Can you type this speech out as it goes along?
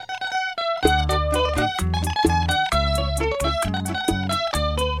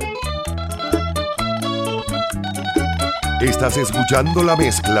Estás escuchando la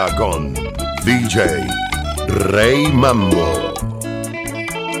mezcla con DJ RayMambo.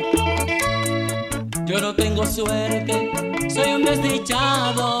 Yo no tengo suerte, soy un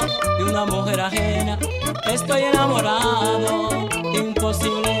desdichado de una mujer ajena. Estoy enamorado,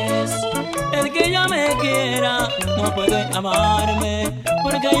 imposible es el que ella me quiera. No puede amarme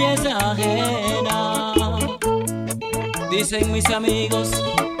porque ella es ajena. Dicen mis amigos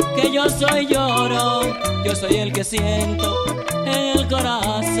que yo soy llorón, yo soy el que siento en el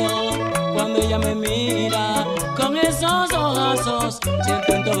corazón. Cuando ella me mira con esos ojazos,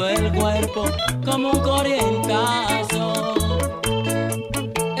 siento en todo el cuerpo como un corrientazo.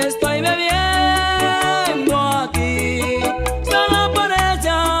 Estoy bebiendo aquí solo por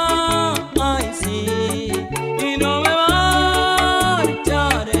ella, ay sí, y no me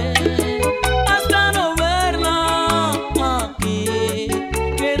marcharé hasta no verla aquí.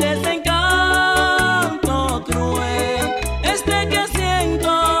 Qué desencanto cruel este que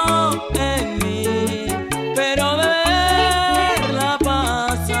siento en mí, pero de verla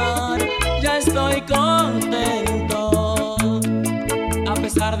pasar ya estoy contento. A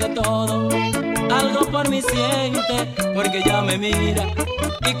pesar de todo, algo por mí siente, porque ella me mira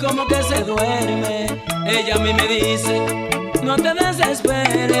y como que se duerme. Ella a mí me dice: no te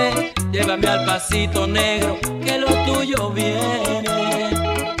desesperes, llévame al pasito negro, que lo tuyo viene.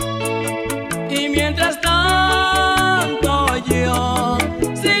 Y mientras tanto yo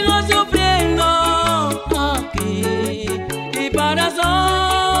sigo sufriendo aquí, y para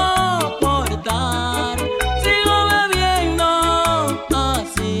soportar sigo bebiendo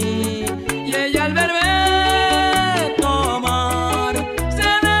así. Y ella al verme tomar se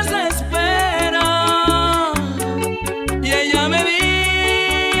desespera, y ella me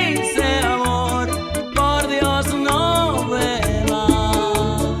dice: amor, por Dios no bebas.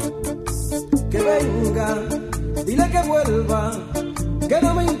 Que venga, dile que vuelva, que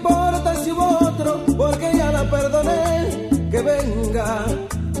no me importa si hubo otro, porque ya la perdoné. Que venga,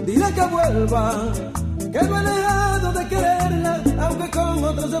 dile que vuelva, que no he dejado de quererla, aunque con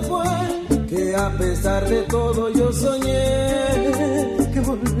otro se fue. Que a pesar de todo yo soñé que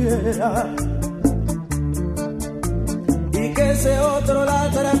volviera, y que ese otro la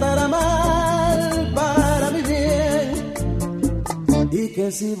tratara mal para mi bien, y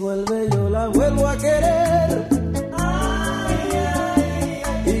que si vuelve yo la vuelvo a querer,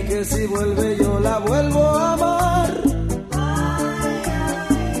 y que si vuelve yo la vuelvo a amar,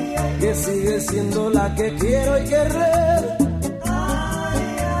 que sigue siendo la que quiero y querré,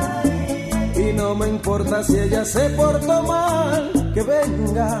 y no me importa si ella se portó mal. Que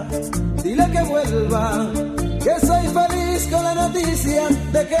venga, dile que vuelva, que soy feliz con la noticia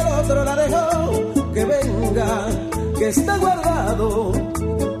de que el otro la dejó. Que venga, que está guardado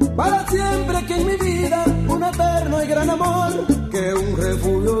para siempre, que en mi vida un eterno y gran amor, que un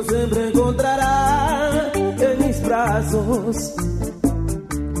refugio siempre encontrará en mis brazos,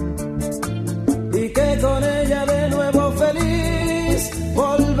 y que con ella de nuevo feliz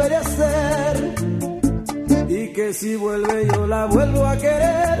volveré a ser, y que si vuelve yo la vuelvo a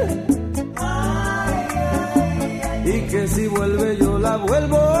querer, y que si vuelve yo la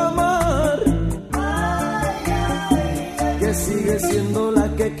vuelvo a amar, que sigue siendo la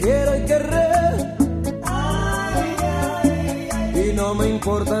que quiero y querré, y no me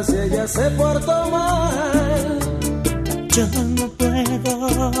importa si ella se portó mal. Yo no puedo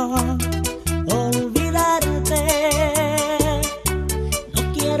olvidarte, no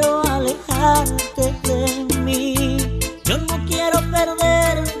quiero alejarte de mí, yo no quiero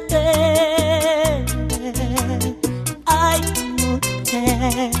perderte. Ay,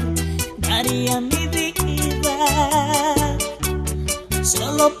 mujer, daría mi vida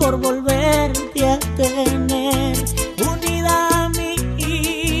solo por volverte a tener unida a mí.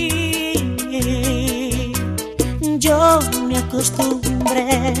 Yo me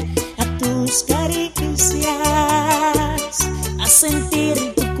acostumbré a tus caricias, a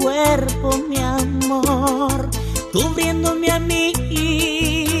sentir tu cuerpo, mi amor, cubriéndome a mí.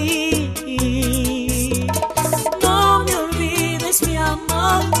 No me olvides, mi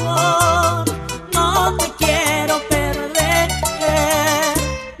amor, no te quiero perder.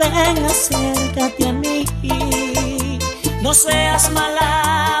 Ven, acércate a mí, no seas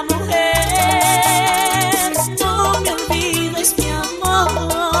mala mujer. No me olvides, mi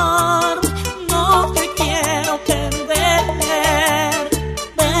amor, no te quiero perder.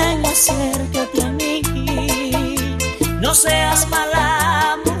 Ven, acércate a mí, no seas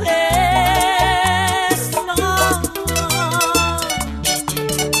mala mujer, no.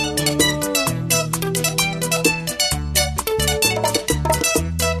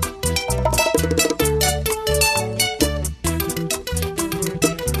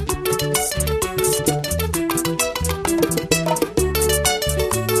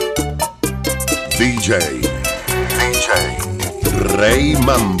 DJ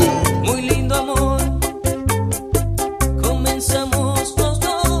RayMambo. Muy lindo amor, comenzamos los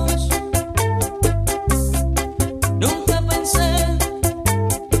dos. Nunca pensé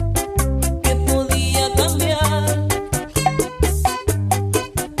que podía cambiar,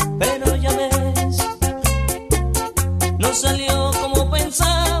 pero ya ves, no salió como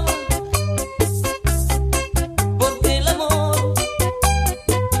pensaba, porque el amor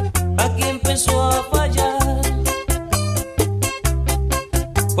aquí empezó a fallar.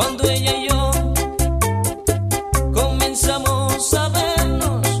 Cuando ella y yo comenzamos a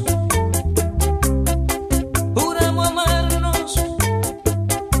vernos, juramos amarnos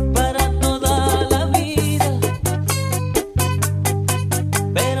para toda la vida,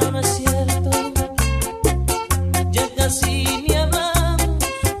 pero no es cierto, ya casi ni hablamos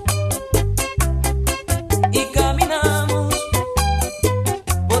y caminamos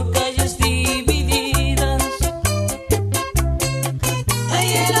por calles divididas.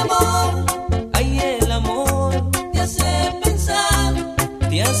 Ay, el amor te hace pensar,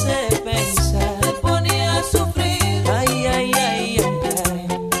 te pone a sufrir. Ay, ay, ay, ay,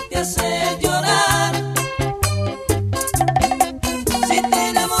 ay, te hace llorar. Si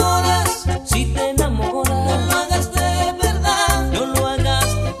te enamoras, no lo hagas de verdad, no lo hagas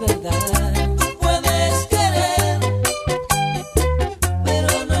de verdad. Tú puedes querer, pero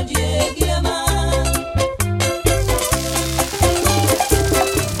no llegue a amar.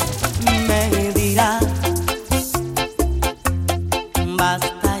 Me dirá,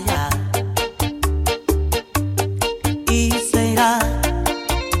 basta ya, y será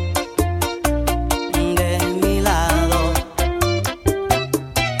de mi lado.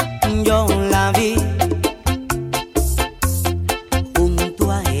 Yo la vi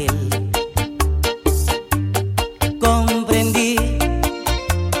junto a él, comprendí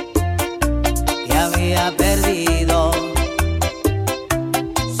que había perdido.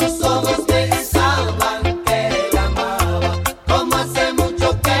 Sus ojos pensaban que la amaba, como hace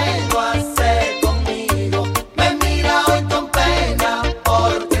mucho que lo hace conmigo. Me mira hoy con pena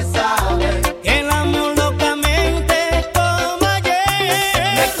porque sabe. El amor locamente como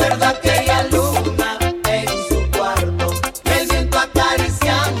ayer. Recuerda aquella luna en su cuarto, el viento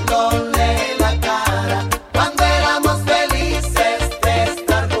acariciándole la cara, cuando éramos felices de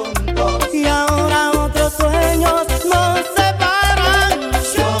estar juntos. Y ahora otros sueños nos separan.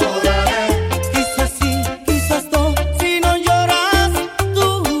 Lloraré, Quizás sí, quizás no, si no lloras tú.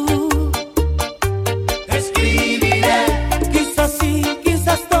 escribiré, Quizás sí,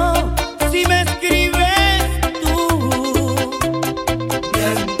 quizás no, si me escribes tú.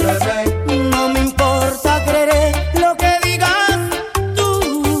 miénteme, No me importa, creeré lo que digas tú.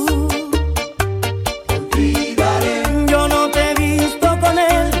 olvidaré. Yo no te he visto con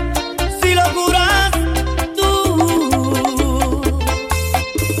él, si lo juras tú.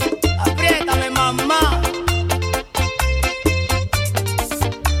 Apriétame, mamá.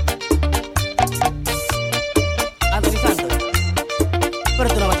 Anthony Santos, pero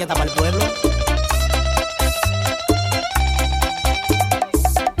tú no bachata para el pueblo.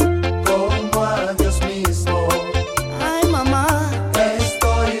 Como a Dios mismo Ay, mamá. te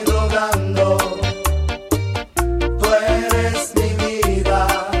estoy rogando, tú eres mi vida,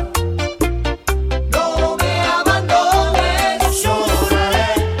 no me abandones. Lloraré,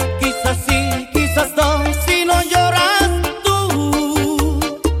 Quizás sí, quizás no, si no lloras tú.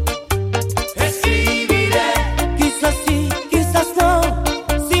 escribiré, Quizás sí, quizás no,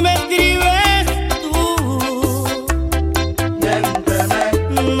 si me escribes tú. miénteme,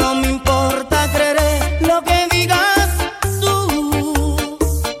 No me importa, creeré lo que digas tú.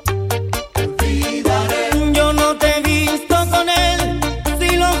 olvidaré. Yo no te he visto con él, si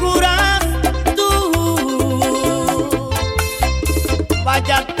lo juras tú.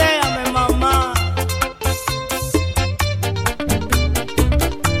 Bachateame, mamá.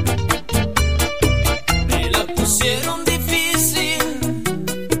 Me la pusieron difícil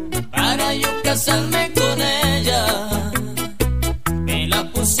para yo casarme con ella. Me la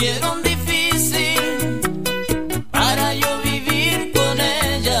pusieron difícil para yo vivir con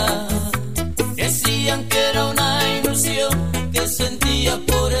ella. Decían que era una ilusión, que sentía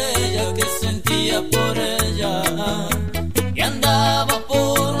por ella, que sentía por ella. Que andaba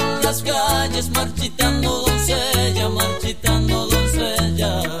por las calles marchitando doncella, marchitando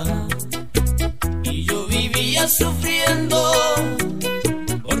doncella. Y yo vivía sufriendo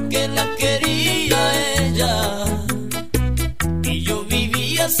porque la quería ella. Y yo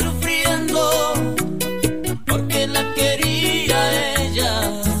vivía sufriendo porque la quería ella.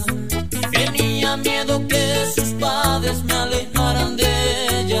 Tenía miedo que sus padres me alejaran de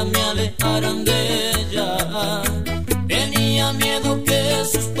ella, me alejaran de ella.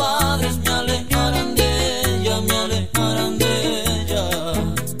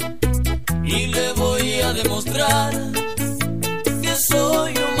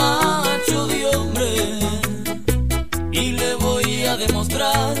 soy un macho de hombre y le voy a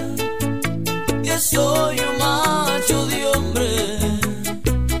demostrar que soy un macho de hombre.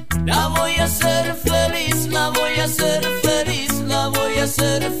 La voy a hacer feliz, la voy a hacer feliz, la voy a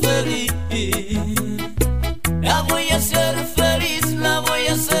hacer feliz. La voy a hacer feliz, la voy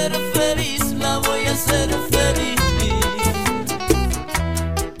a hacer feliz, la voy a hacer feliz.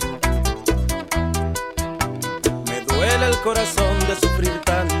 Me duele el corazón de sufrir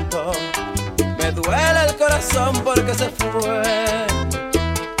tanto, me duele el corazón porque se fue.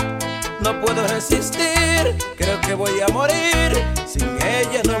 No puedo resistir, creo que voy a morir. Sin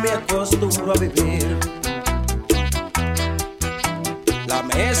ella no me acostumbro a vivir. La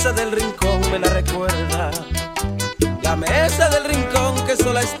mesa del rincón me la recuerda, la mesa del rincón que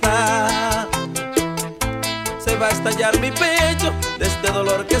sola está. Se va a estallar mi pecho de este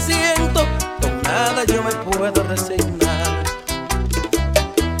dolor que siento, con nada yo me puedo resignar.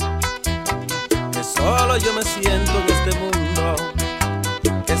 Que solo yo me siento en este mundo,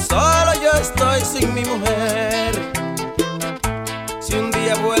 que solo yo estoy sin mi mujer. Si un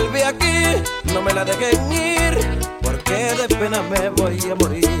día vuelve aquí, no me la dejen ir, porque de pena me voy a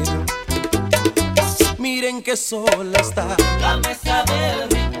morir. Miren que sola está La mesa del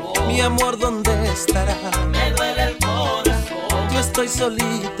rincón, mi amor, ¿dónde estará? me duele el corazón, Yo estoy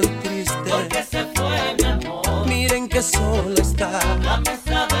solito y triste, porque se fue mi amor. miren que sola está. La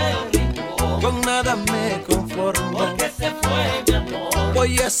mesa del rincón, Con nada me conformo, porque se fue mi amor.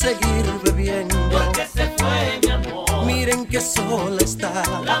 voy a seguir bebiendo. Porque se fue mi amor. Miren que sola está,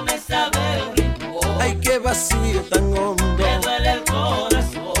 La mesa del rincón, ay qué vacío tan hondo. me duele el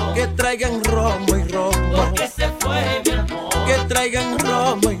corazón, Que traigan romo y romo, porque se fue mi amor. que traigan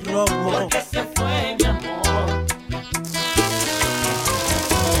romo y romo. Porque se fue mi amor.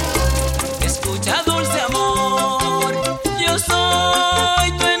 Escucha, dulce amor, yo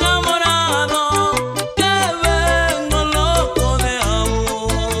soy tu enamorado, que vengo loco de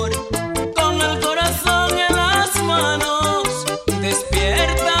amor, con el corazón en las manos.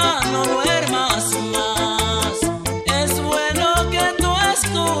 Despierta, no duermas más. Es bueno que tú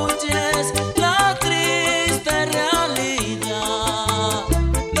escuches la triste realidad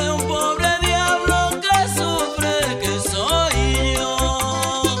de un pobre diablo que sufre, que soy yo.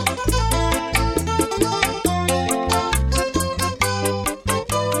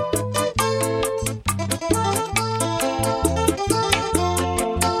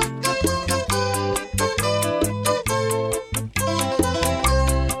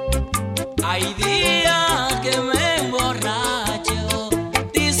 Hay días que me emborracho,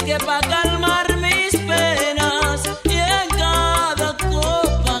 dizque pa' calmar mis penas, y en cada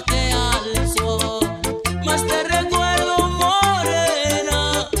copa que alzo, más te recuerdo,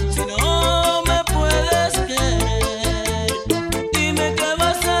 morena. Si no me puedes querer, dime qué va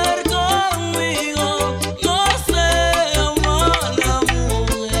a hacer conmigo. No sea mala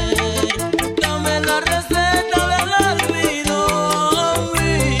mujer, dame la receta del olvido a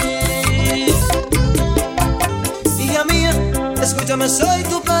mí. Hija mía, escúchame, soy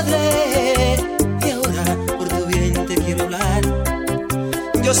tu padre, y ahora por tu bien te quiero hablar.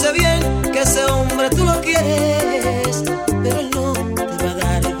 Yo sé bien que ese hombre tú lo quieres, pero él no te va a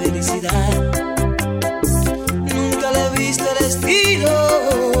dar felicidad. Nunca le he visto el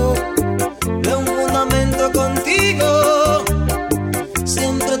estilo de un fundamento contigo.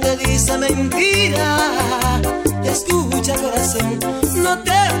 Siempre te dice mentira. Escucha, corazón, no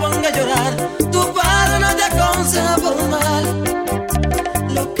te pongas a llorar. Tu padre no te aconseja por mal.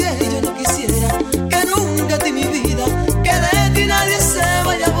 Lo que yo no quisiera, que nunca de mi vida, que de ti nadie se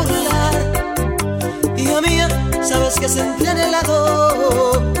vaya a burlar. Hija mía, sabes que siempre he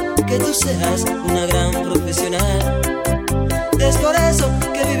anhelado que tú seas una gran profesional. Es por eso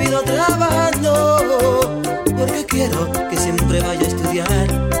que he vivido trabajando, porque quiero que siempre vaya a estudiar.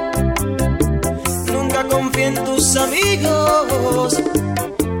 Nunca confíe en tus amigos,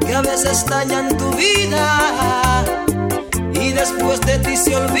 que a veces dañan tu vida y después de ti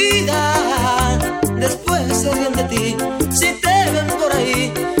se olvidan. Después se ríen de ti si te ven por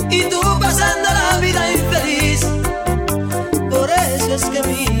ahí y tú pasando la vida infeliz. Por eso es que,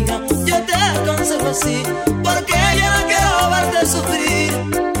 amiga, yo te aconsejo así, porque yo no quiero verte sufrir.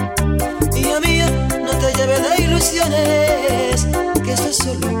 Hija mía, no te lleves de ilusiones, que eso es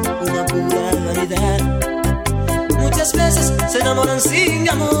solo una pura vanidad. Muchas veces se enamoran sin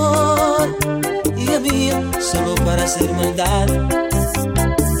amor, hija mía, solo para hacer maldad.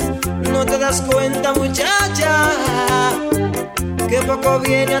 No te das cuenta, muchacha, que poco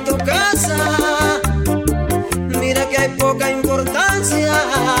viene a tu casa. Mira que hay poca importancia.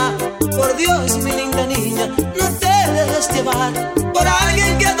 Por Dios, mi linda niña, no te dejes dejes llevar por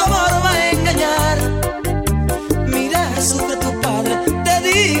alguien que a tu amor va a engañar. Mira, sufre tu padre, te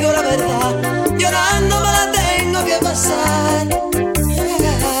digo la verdad, llorando me la tengo que pasar.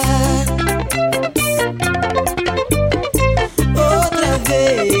 Otra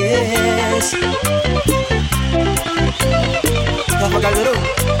vez. Rafa Calderón,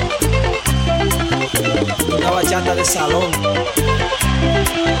 una bachata de salón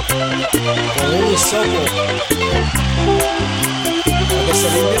con un hisopo para que se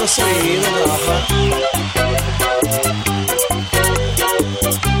limpie los oídos, Rafa.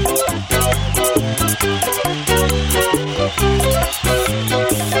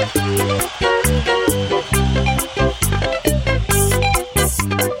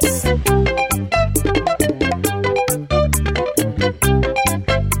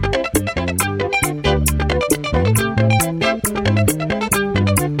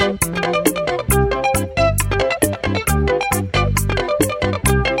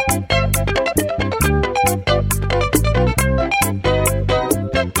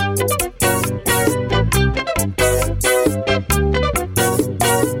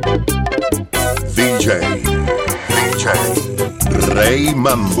 DJ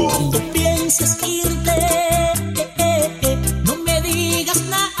RayMambo. Cuando pienses irte, no me digas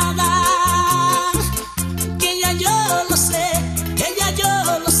nada, que ya yo lo sé, que ya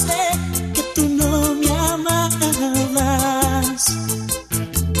yo lo sé, que tú no me amabas.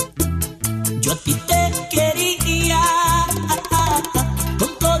 Yo a ti te quería con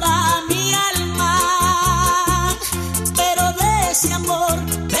toda mi alma, pero de ese amor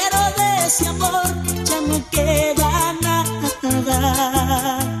ya no queda nada.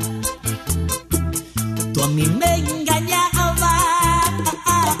 Tú a mí me engañabas,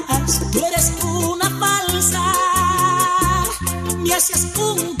 tú eres una falsa, me hacías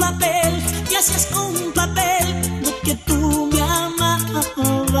un papel de que tú me amabas.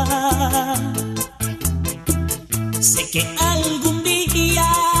 Sé que algún día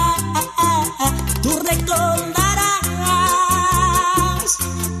tú recordarás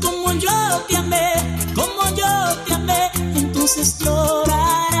como yo te amé, entonces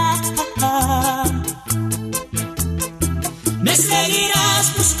llorarás. Me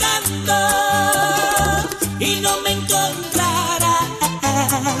seguirás buscando y no me encontrarás.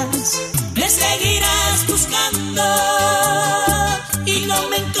 Me seguirás buscando y no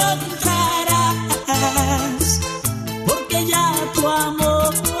me encontrarás, porque ya tu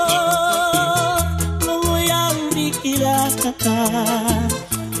amor lo voy a olvidar,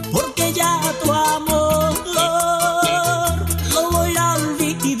 porque ya tu amor lo voy a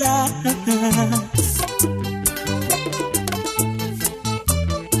olvidar.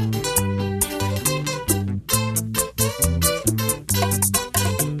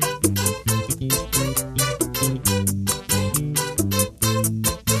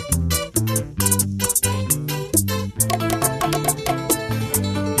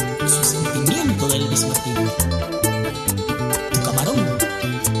 Su sentimiento del mismo tipo. Tu camarón.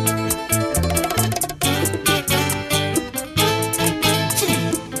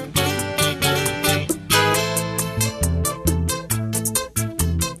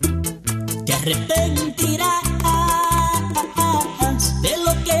 Te arrepentirás de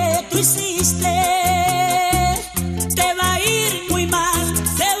lo que tú hiciste. Te va a ir muy mal,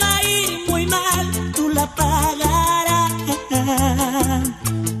 tú la pagarás.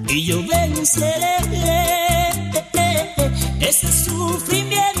 Y yo venceré ese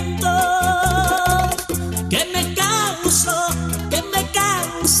sufrimiento que me causó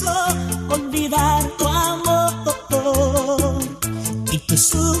olvidar tu amor. Y tú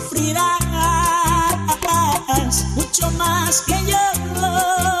sufrirás mucho más que yo.